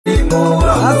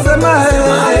muongo. Asema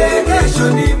kesho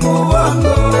ni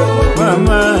muongo.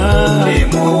 Mama ni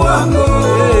muongo.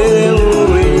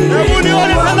 Hebu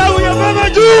nione salamu ya baba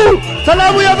juu.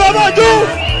 Salamu ya baba juu.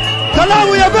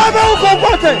 Salamu ya baba huko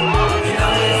kote.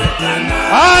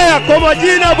 Haya, kwa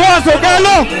majina Boss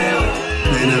Ogalo.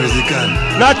 Inawezekana.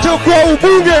 Nachukua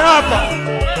ubunge hapa.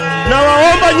 Na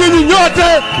waomba nyinyi nyote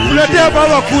kuletea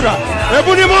baba kura.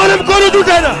 Hebu nimuone mkono juu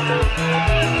tena.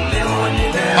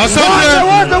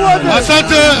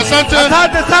 Asante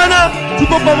sana.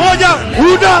 Tuko pamoja.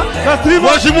 Huda na Trimo.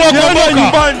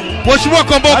 Mheshimiwa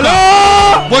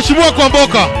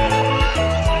Kwamboka.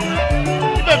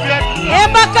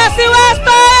 Embakasi West.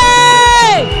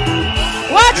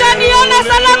 Wacha nione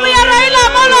salamu ya Raila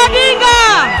Odinga.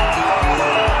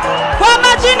 Kwa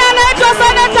majina naitwa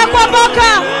Seneta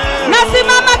Kwamboka.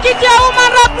 Nasimama kiti ya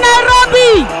Umarap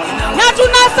Nairobi. Na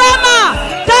tunasema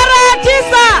tarehe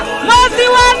 9 mwezi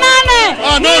wa 8.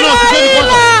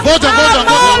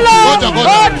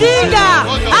 Odinga.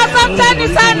 Asanteni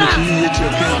sana.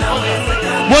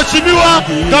 Mheshimiwa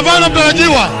Gavana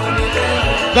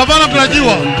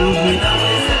mtarajiwa.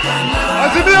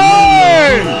 Azimio!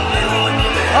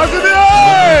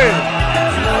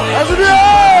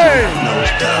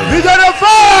 Vijana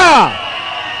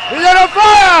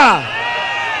faya!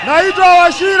 Naitwa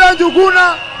Washira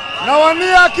Njuguna na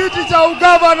wania kiti cha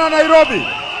ugavana Nairobi.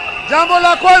 Jambo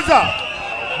la kwanza,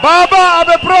 baba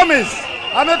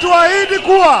ametuahidi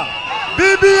kuwa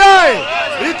BBI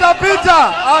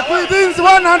itapita within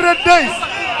 100 days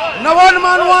na one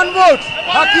man one vote.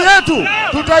 Haki yetu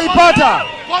tutaipata.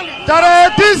 Tarehe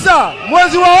 9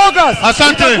 mwezi wa August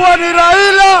itakuwa ni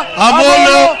Raila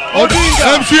Amolo Odinga.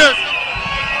 MCA.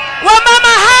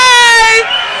 Wamama hai.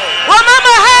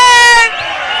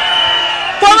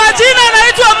 Kwa majina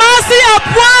naitwa Masi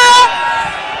Apwa.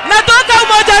 Natoka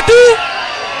Umoja tu.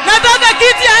 Natoka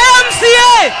kiti ya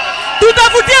MCA.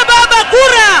 Tutafutie baba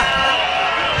kura.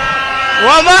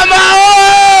 Wamama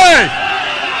oi!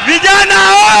 Vijana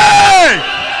oi!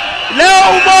 Leo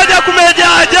umoja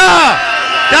kumejaa.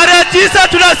 Tarehe 9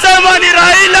 tunasema ni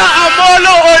Raila Amolo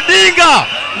Odinga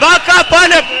mpaka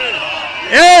pale.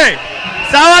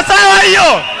 Sawa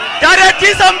hiyo. Tarehe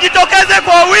 9 mjitokeze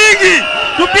kwa wingi.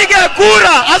 Tupige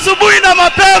kura asubuhi na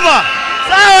mapema.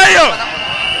 Sawa hiyo.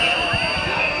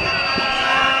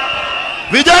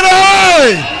 Vijana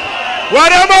oi!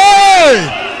 Warembo oi!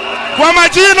 Kwa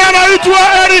majina naitwa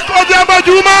Eric Odhiambo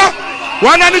Juma.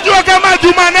 Wananijua kama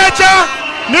Juma Nature.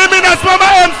 Mimi nasimama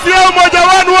MCA Umoja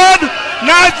One Ward.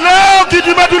 Na leo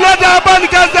kitimatuleta hapa ni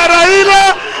kazi ya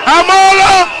Raila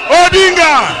Amolo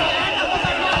Odinga.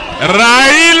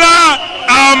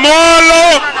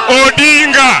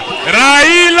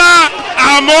 Raila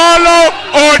Amolo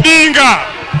Odinga.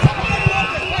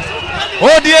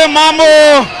 ODM mambo.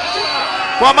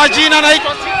 Kwa majina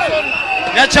naitwa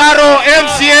Nyacharo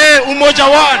MCA Umoja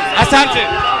One. Asante.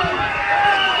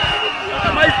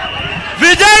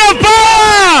 Vijana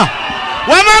power!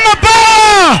 Wamama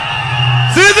power!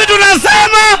 Sisi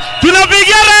tunasema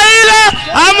tunapigia Raila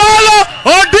Amolo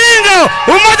Odinga.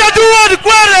 Umoja tu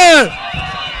kweli.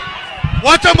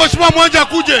 Wacha mheshimiwa mmoja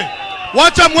akuje.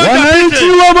 Wacha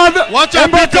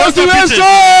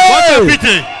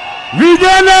apite.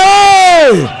 Vijana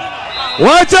oi!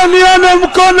 Wacha nione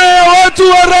mkono ya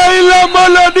watu wa Raila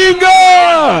Amolo Odinga.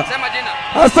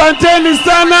 Asanteni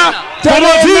sana.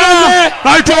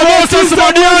 Naitwa Moses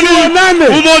Madiani.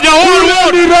 Umoja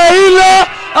One ni Raila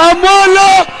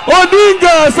Amolo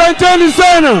Odinga. Asanteni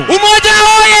sana. Umoja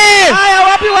oye!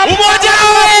 Umoja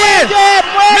oye!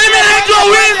 Mimi naitwa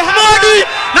Will Modi.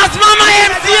 Nasimama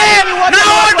MCA na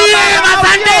ODM.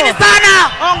 Asanteni sana.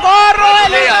 Ongoro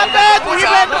Elizabeth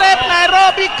Women Rep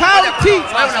Nairobi County.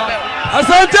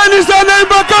 Asanteni sana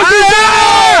Embakasi.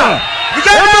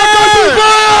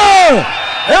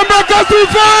 Embakasi.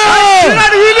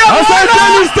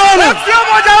 Asanteni sana.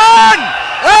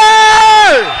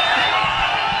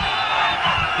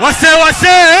 Wase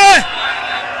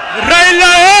Raila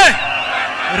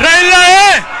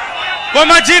Kwa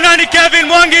majina ni Kevin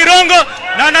Mwangi Rongo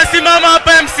na nasimama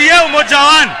hapa MCA Umoja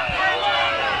One.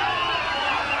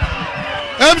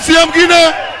 MCA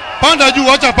mwingine panda juu,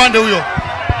 wacha pande huyo.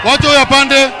 Wacha huyo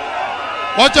pande.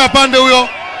 Wacha pande huyo.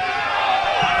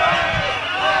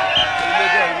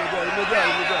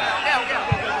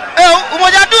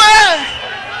 Umoja tu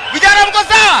vijana mko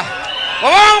sawa?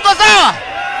 Wamama mko sawa?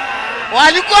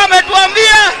 Walikuwa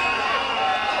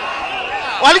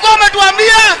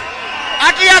wametuambia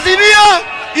ati azimio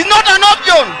is not an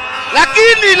option.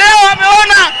 Lakini leo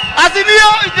wameona azimio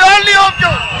is the only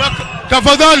option.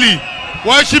 Tafadhali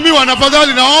waheshimiwa,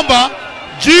 tafadhali naomba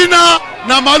jina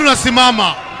na mahali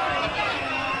unasimama.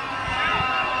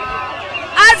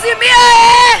 Azimio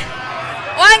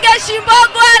Wangeshi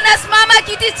Mbogwa anasimama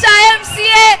kiti cha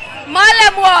MCA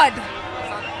Malem Ward.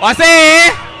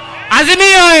 Wase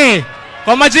Azimio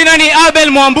kwa majina ni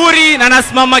Abel Mwamburi na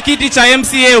nasimama kiti cha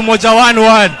MCA Umoja 1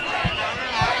 Ward.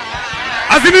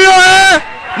 Azimio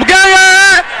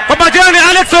Mgaya kwa majina ni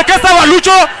Alex Wekesa wa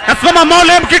Lucho nasimama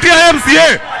Malem kiti ya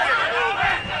MCA.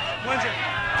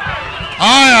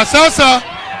 Haya sasa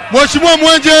Mheshimiwa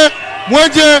Mwenje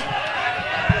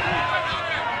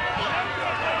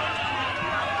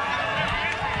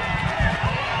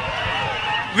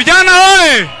Vijana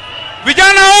oye!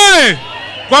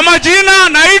 Kwa majina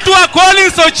naitwa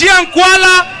Collins Ochieng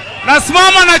Kwala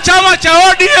nasimama na chama cha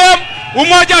ODM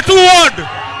Umoja 2 Ward.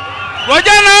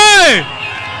 Vijana oye!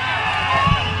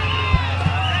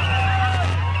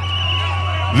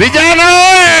 Vijana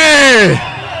oye!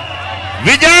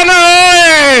 Vijana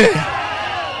oye!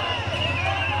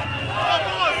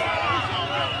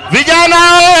 Vijana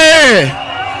oye!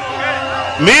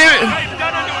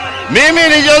 Mimi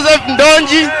ni Joseph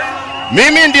Ndonji.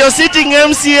 Mimi ndio sitting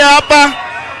MCA hapa.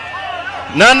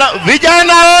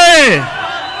 Vijana oye!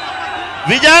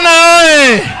 Vijana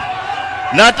oye!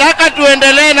 Nataka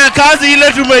tuendelee na kazi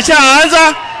ile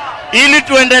tumeshaanza ili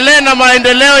tuendelee na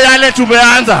maendeleo yale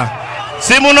tumeanza.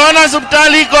 Si munaona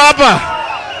hospitali iko hapa?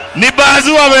 Ni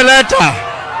Bazu wameleta.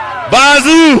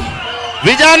 Bazu!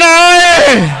 Vijana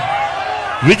oye!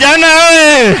 Vijana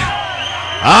oye!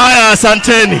 Haya,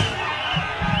 asanteni.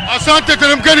 Asante,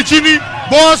 teremkeni chini.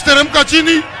 Boss, teremka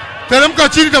chini. Teremka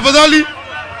chini tafadhali.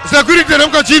 Security,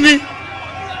 teremka chini.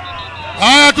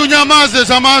 Haya, tunyamaze,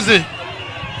 samaze.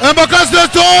 Embakasi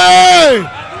oye!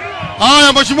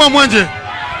 Haya, Mheshimiwa Mwenje.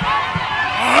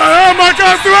 Haya,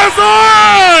 Embakasi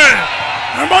oye!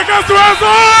 Embakasi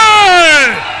oye!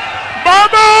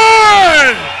 Baba!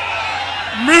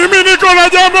 Mimi niko na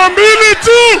jambo mbili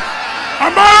tu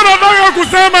ambayo nataka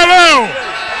kusema leo.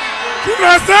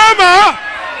 Tunasema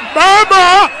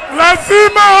baba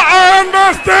lazima aende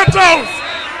State House.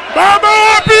 Baba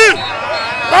wapi?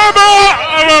 Baba wapi?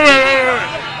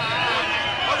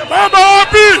 Baba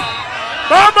wapi?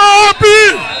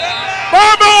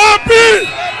 Baba wapi?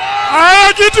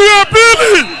 Haya, kitu ya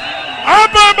pili.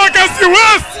 Hapa Embakasi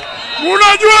West,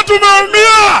 unajua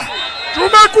tumeumia.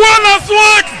 Tumekuwa na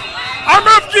swag.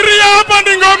 Amefikiria hapa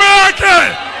ni ngome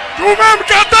yake.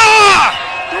 Tumemkataa.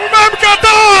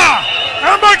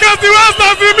 Embakasi West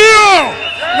Azimio.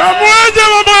 Na Mwenje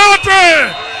mambo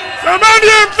yote.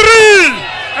 Semeni M3.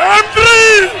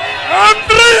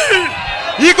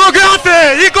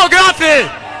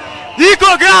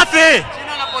 Iko gafe.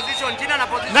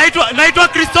 Naitwa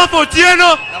Christopher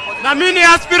Otieno na mimi ni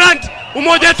aspirant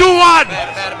Umoja 2 Ward.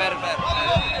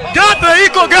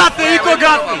 Iko gafe.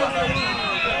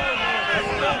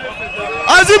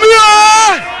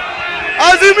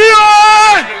 Azimio!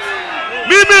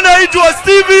 Mimi naitwa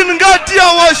Steven Ngatia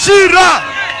Washira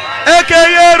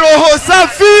aka Roho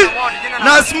Safi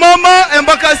nasimama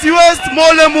Embakasi West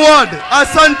Malem Ward.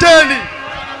 Asanteni.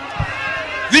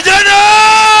 Vijana!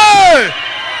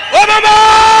 Wamama!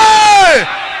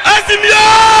 Azimio!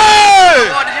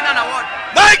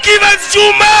 Mike Evans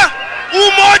Chuma!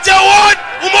 Umoja Ward!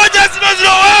 Umoja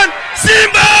 001!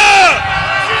 Simba!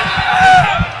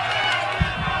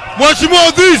 Mheshimiwa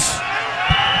Odis!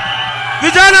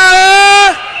 Vijana!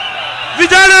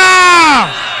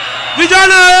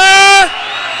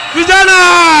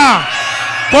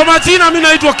 Kwa majina mimi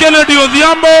naitwa Kennedy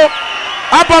Odhiambo.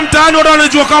 Hapa mtaani watu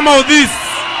wanajua kama Odis.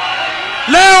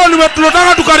 Leo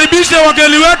tunataka tukaribishe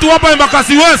wageni wetu hapa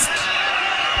Embakasi West.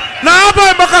 Na hapa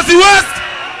Embakasi West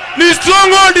ni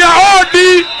stronghold ya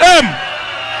ODM.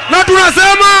 Na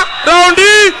tunasema round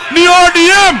hii ni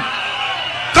ODM.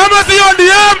 Kama si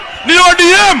ODM ni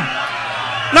ODM.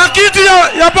 Na kiti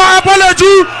ya pale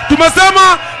juu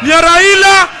tumesema ni ya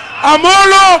Raila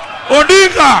Amolo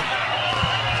Odinga.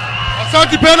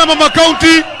 Asante. Pena mama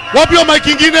county. Wapi ya mic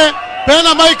ingine?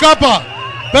 Pena mic hapa.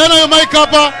 Pena hiyo mic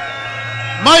hapa.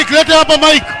 Mic lete hapa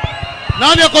mic.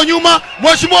 Nani yako nyuma?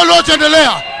 Mheshimiwa Loch,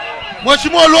 endelea.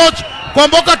 Mheshimiwa Loch, kwa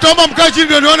Mboka Toma mkae chini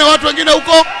ndio nione watu wengine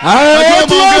huko.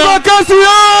 Watu wa Embakasi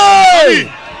oye!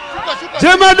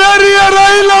 Jemadari ya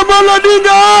Raila Amolo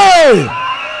Odinga oye!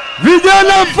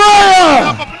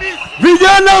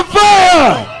 Vijana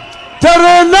fire!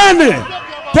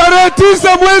 Tarehe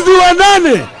 9 mwezi wa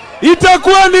 8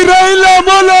 itakuwa ni Raila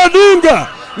Amolo Odinga,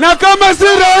 na kama si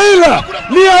Raila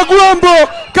ni Agwambo,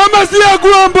 kama si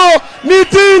Agwambo ni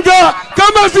Tinga,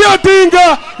 kama si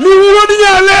Tinga ni Wuod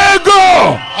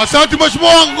Nyalego. Asante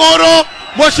Mheshimiwa Ngoro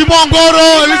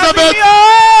Elizabeth.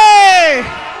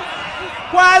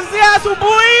 Kuanzia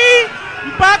asubuhi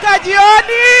mpaka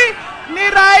jioni ni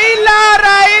Raila.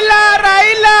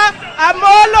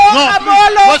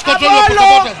 Let's control your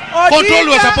supporters. Control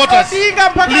your supporters. Please.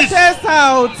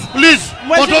 Please,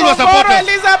 control your supporters.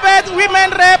 Elizabeth,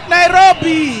 Women Rep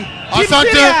Nairobi.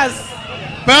 Asante.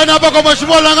 Peana hapa kwa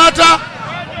Mheshimiwa Lang'ata.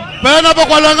 Peana hapa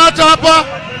kwa Lang'ata hapa.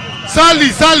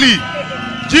 Sali.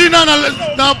 Jina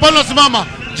na pala simama.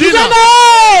 Jina.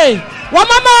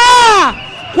 Wamama,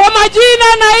 kwa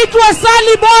majina naitwa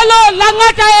Sali Bolo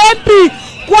Lang'ata MP.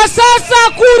 Kwa sasa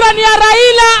kura ni ya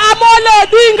Raila Amolo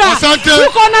Odinga. Asante.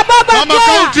 Tuko na baba Mama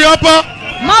County hapa.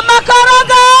 Mama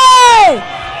Karoga.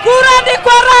 Kura ni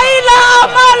kwa Raila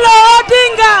Amolo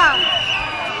Odinga.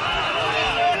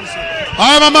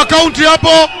 Haya Mama County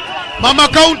hapo. Mama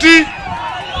County.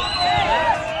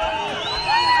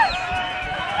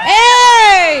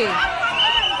 Hey!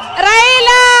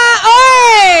 Raila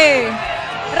oi!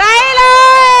 Raila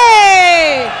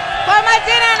oi! Kwa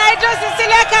majina naitwa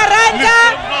Cecilia Karanja,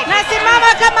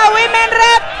 nasimama kama Women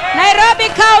Rep Nairobi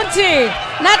County.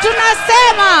 Na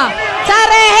tunasema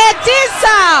tarehe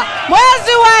 9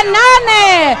 mwezi wa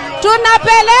 8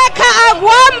 tunapeleka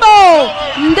Agwambo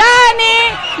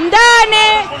ndani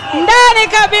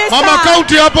kabisa. Mama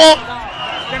County hapo.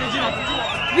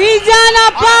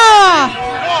 Vijana power.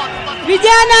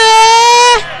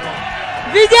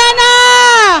 Vijana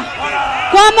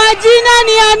kwa majina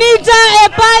ni Anita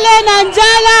Epale na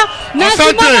Njala na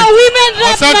simama Women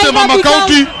Rep. Asante Mama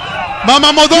County.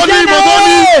 Mama Modoni.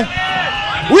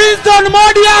 Winston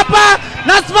Modi hapa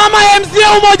na simama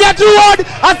MCA Umoja tu Ward.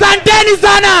 Asanteni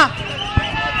sana.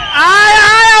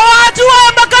 Haya watu wa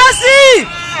Embakasi,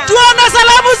 tuona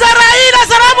salamu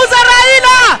za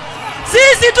Raila.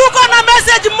 Sisi tuko na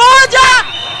message moja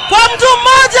kwa mtu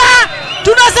mmoja,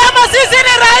 tunasema sisi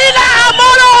ni Raila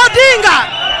Amolo Odinga.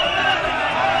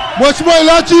 Mheshimiwa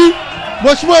Ilachi.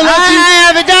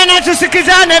 Haya vijana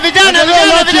tusikizane, vijana.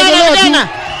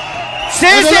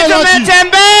 Sisi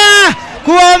tumetembea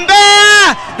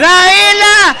kuombea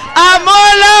Raila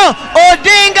Amolo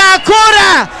Odinga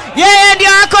kura. Yeye ndio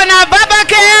ako na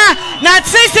babake, na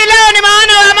sisi leo ni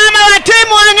maana wa mama wa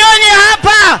timu Wanyonyi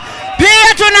hapa.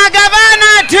 Pia tuna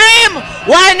gavana timu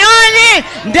Wanyonyi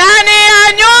ndani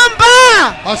ya nyumba.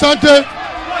 Asante.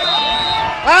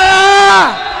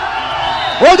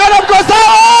 Ujana mko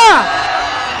sawa?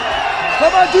 Kwa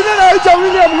majina naitwa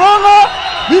William Ng'ong'o,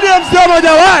 mimi MCA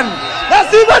Umoja 1. Na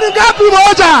Simba ni ngapi?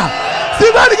 Moja.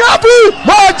 Simba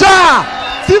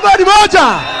ni moja.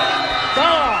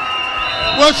 Sawa.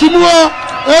 Mheshimiwa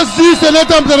SC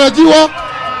Seneta mtarajiwa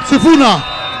Sifuna.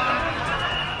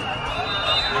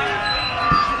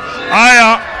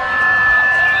 Haya,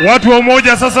 watu wa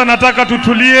Umoja sasa nataka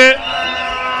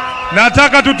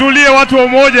tutulie watu wa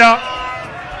Umoja.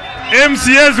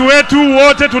 MCAs wetu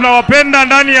wote tunawapenda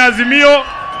ndani ya azimio.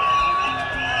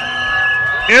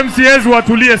 MCAs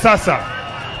watulie sasa.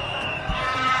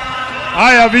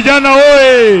 Haya vijana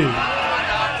oe.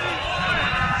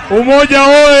 Umoja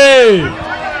oe.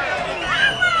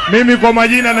 Mimi kwa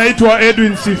majina naitwa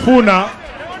Edwin Sifuna,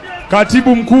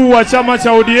 katibu mkuu wa chama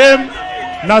cha ODM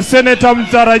na seneta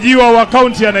mtarajiwa wa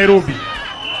kaunti ya Nairobi.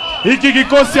 Hiki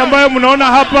kikosi ambayo mnaona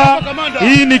hapa,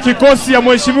 hii ni kikosi ya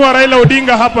Mheshimiwa Raila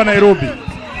Odinga hapa Nairobi.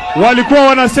 Walikuwa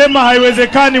wanasema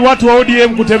haiwezekani watu wa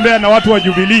ODM kutembea na watu wa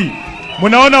Jubilee.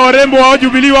 Mnaona warembo wa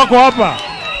Jubilee wako hapa.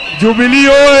 Jubilee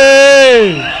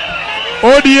oe!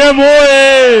 ODM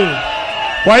oe!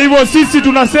 Kwa hivyo sisi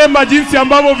tunasema jinsi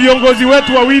ambavyo viongozi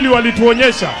wetu wawili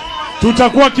walituonyesha,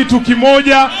 tutakuwa kitu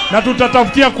kimoja na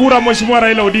tutatafutia kura Mheshimiwa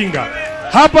Raila Odinga.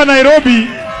 Hapa Nairobi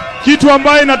kitu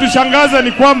ambayo inatushangaza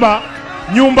ni kwamba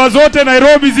nyumba zote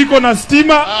Nairobi ziko na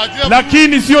stima,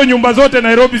 lakini sio nyumba zote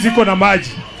Nairobi ziko na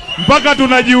maji. Mpaka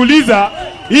tunajiuliza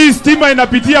hii stima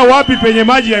inapitia wapi penye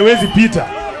maji haiwezi pita.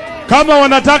 Kama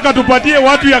wanataka tupatie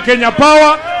watu ya Kenya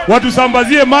Power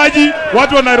watusambazie maji,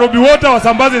 watu wa Nairobi Water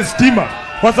wasambaze stima,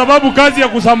 kwa sababu kazi ya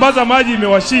kusambaza maji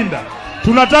imewashinda.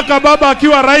 Tunataka baba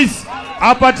akiwa rais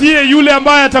apatie yule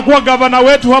ambaye atakuwa gavana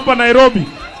wetu hapa Nairobi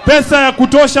pesa ya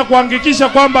kutosha kuhakikisha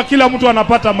kwamba kila mtu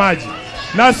anapata maji.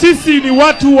 Na sisi ni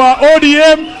watu wa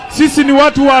ODM, sisi ni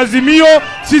watu wa Azimio,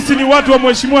 sisi ni watu wa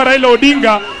Mheshimiwa Raila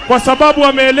Odinga, kwa sababu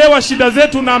ameelewa shida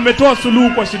zetu na ametoa suluhu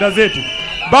kwa shida zetu.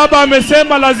 Baba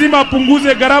amesema lazima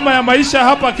apunguze gharama ya maisha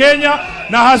hapa Kenya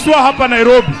na haswa hapa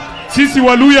Nairobi. Sisi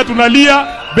Waluya tunalia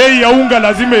bei ya unga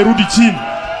lazima irudi chini.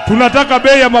 Tunataka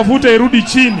bei ya mafuta irudi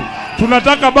chini.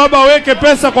 Tunataka baba aweke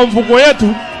pesa kwa mfuko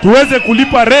yetu tuweze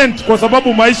kulipa rent kwa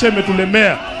sababu maisha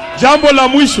imetulemea. Jambo la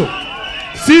mwisho,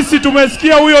 sisi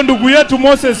tumesikia huyo ndugu yetu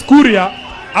Moses Kuria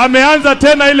ameanza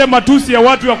tena ile matusi ya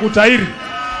watu ya kutairi.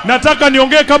 Nataka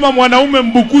niongee kama mwanaume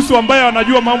mbukusu ambaye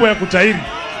anajua mambo ya kutairi.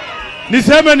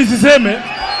 Niseme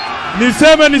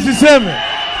nisiseme?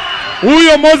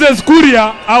 huyo Moses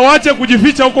Kuria awache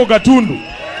kujificha huko Gatundu.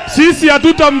 Sisi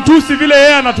hatutamtusi vile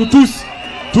yeye anatutusi.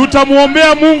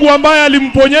 Tutamuombea Mungu ambaye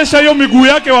alimponyesha hiyo miguu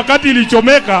yake wakati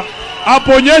ilichomeka,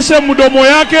 aponyeshe mdomo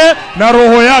yake na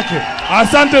roho yake.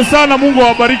 Asante sana, Mungu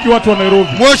awabariki watu wa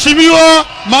Nairobi. Mheshimiwa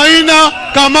Maina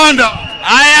Kamanda.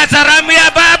 Aya, salamu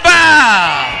ya baba.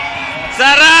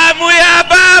 Salamu ya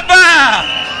baba.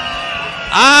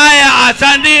 Aya,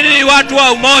 asanteni watu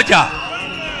wa umoja.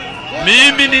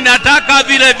 Mimi ninataka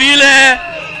vile vile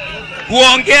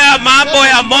kuongea mambo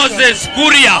ya Moses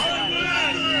Kuria.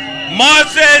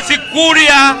 Moses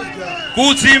Kuria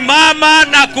kusimama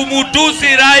na kumutusi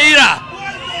Raila.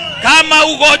 Kama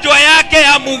ugonjwa yake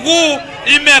ya mguu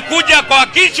imekuja kwa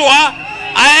kichwa,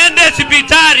 aende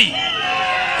hospitali.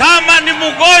 Kama ni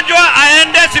mgonjwa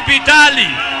aende hospitali.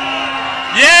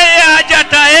 Yeye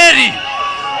hajatahiri,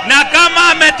 na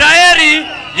kama ametahiri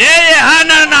yeye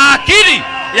hana na akili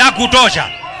ya kutosha.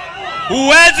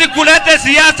 Huwezi kuleta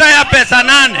siasa ya pesa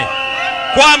 8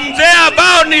 kwa mzee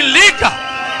ambao ni lika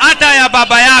hata ya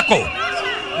baba yako.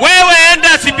 Wewe enda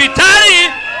hospitali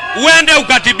uende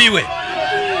ukatibiwe.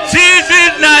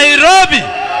 Sisi Nairobi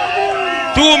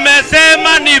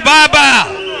tumesema ni baba.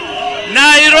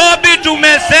 Nairobi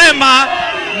tumesema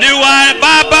ni wa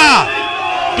baba.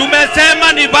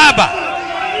 Tumesema ni baba.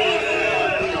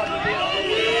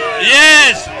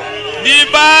 Yes, ni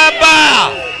baba.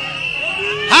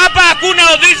 Hapa hakuna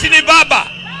ofisi, ni baba.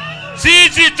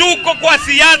 Sisi tuko kwa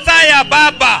siasa ya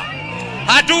baba.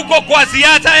 Hatuko kwa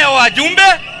siasa ya wajumbe.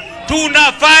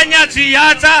 Tunafanya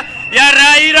siasa ya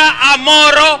Raila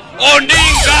Amolo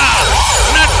Odinga.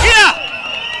 Unasikia?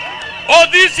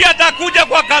 Odisi atakuja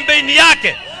kwa kampeni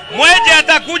yake. Mweje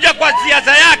atakuja kwa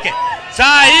siasa yake.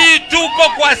 Saa hii tuko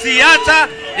kwa siasa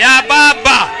ya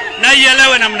baba. Na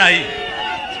ielewe namna hii.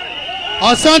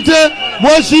 Asante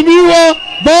Mheshimiwa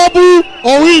Babu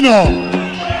Owino.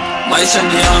 Maisha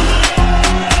ni yangu,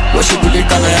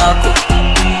 washughulika na yako,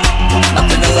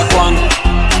 napendeza kwangu.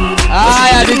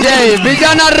 Aya DJ,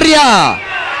 vijana ria,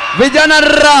 vijana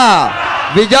ra,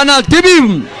 vijana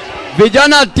tibim,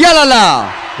 vijana tialala,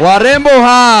 warembo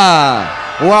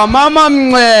wa mama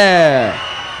mwe.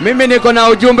 Mimi niko na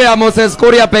ujumbe ya Moses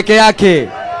Kuria peke yake.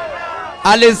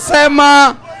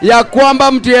 Alisema ya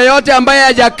kwamba mtu yeyote ambaye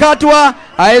hajakatwa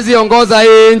haezi ongoza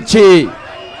hii nchi.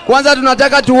 Kwanza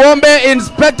tunataka tuombe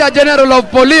Inspector General of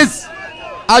Police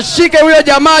ashike huyo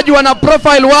jamaa juu ana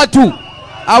profile watu,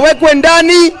 awekwe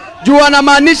ndani juu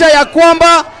anamaanisha ya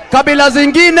kwamba kabila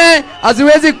zingine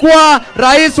haziwezi kuwa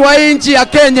rais wa nchi ya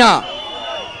Kenya.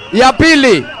 Ya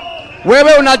pili,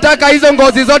 wewe unataka hizo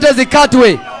ngozi zote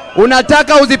zikatwe,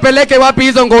 unataka uzipeleke wapi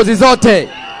hizo ngozi zote?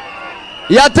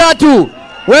 Ya tatu,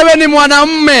 wewe ni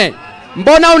mwanamume,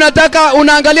 mbona unataka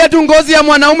unaangalia tu ngozi ya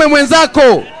mwanaume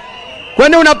mwenzako?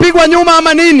 Kwani unapigwa nyuma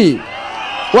ama nini?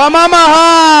 Wamama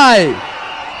hai,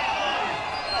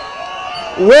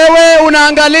 wewe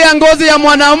unaangalia ngozi ya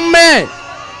mwanamume,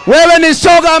 wewe ni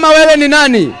shoga ama wewe ni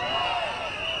nani?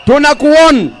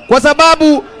 Tunakuona kwa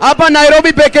sababu hapa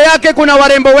Nairobi peke yake kuna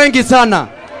warembo wengi sana,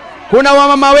 kuna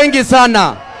wamama wengi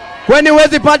sana. Kwani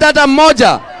huwezi pata hata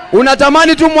mmoja?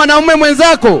 Unatamani tu mwanaume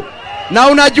mwenzako. Na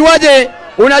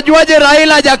unajuaje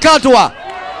Raila hajakatwa?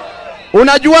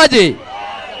 Unajuaje?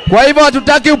 Kwa hivyo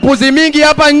hatutaki upuzi mingi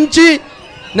hapa nchi,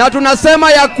 na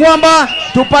tunasema ya kwamba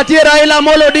tupatie Raila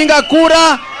Amolo Odinga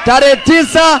kura tarehe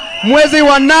 9 mwezi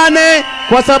wa 8,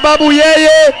 kwa sababu yeye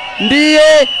ndiye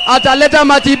ataleta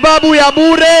matibabu ya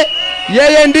bure,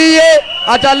 yeye ndiye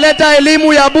ataleta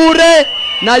elimu ya bure,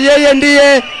 na yeye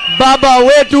ndiye baba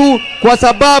wetu, kwa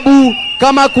sababu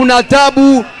kama kuna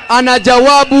tabu ana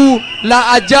jawabu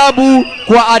la ajabu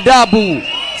kwa adabu.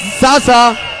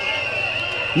 Sasa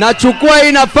nachukua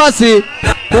hii nafasi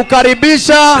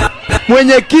kukaribisha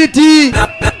mwenyekiti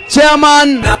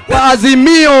chairman wa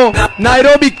Azimio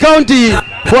Nairobi County,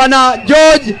 Bwana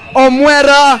George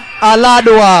Omwera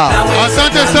Aladwa.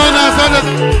 Asante sana, asante.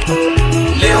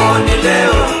 Leo ni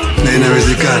leo, na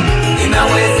inawezekana.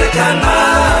 Inawezekana.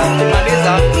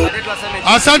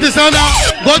 Asante sana.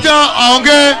 Ngoja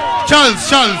aongee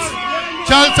Charles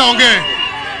aongee.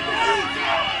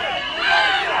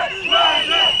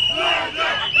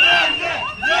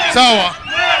 Sawa.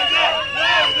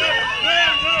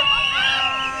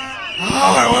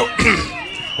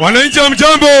 Wananchi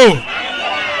hamjambo.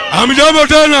 Hamjambo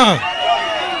tena.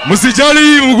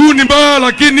 Msijali mguu ni mbaya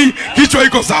lakini kichwa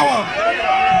iko sawa.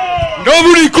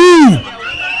 Ndovu ni kuu.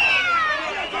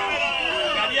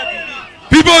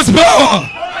 People's power.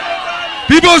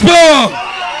 People's power.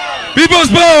 People's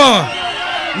power.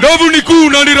 Ndovu ni kuu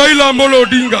na ni Raila Amolo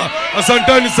Odinga.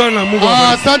 Asanteni sana, Mungu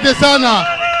awabariki. Asante sana.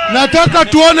 Nataka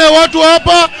tuone watu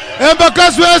hapa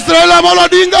Embakasi West, Raila Amolo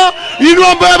Odinga,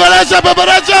 inua peperesha,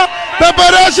 peperesha,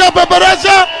 peperesha,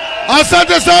 peperesha.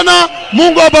 Asante sana,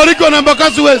 Mungu abariki na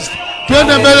Embakasi West.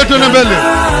 Twende mbele, twende mbele.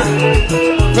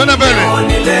 Twende mbele.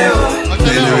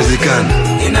 Inawezekana.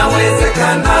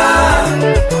 Inawezekana.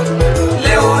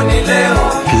 Leo ni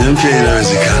leo. Kenya mpya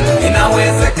inawezekana.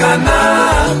 Inawezekana.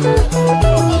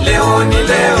 Leo ni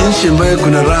leo. Nchi ambayo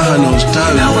kuna raha na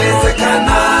ustawi.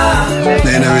 Inawezekana.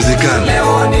 Na inawezekana.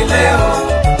 Leo ni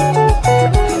leo.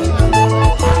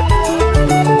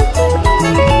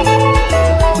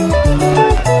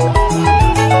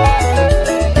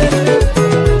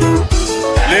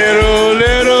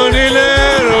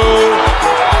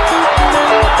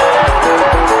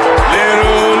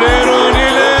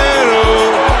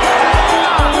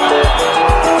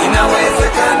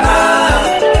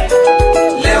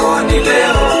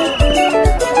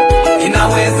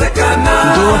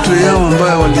 Ndoto yao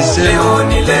ambayo walisema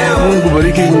Mungu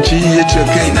bariki nchi yetu ya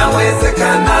Kenya,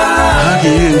 haki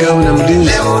iwe ngao na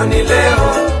mlinzi,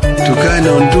 tukae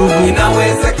na undugu,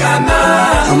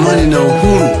 amani na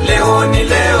uhuru,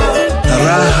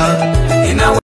 raha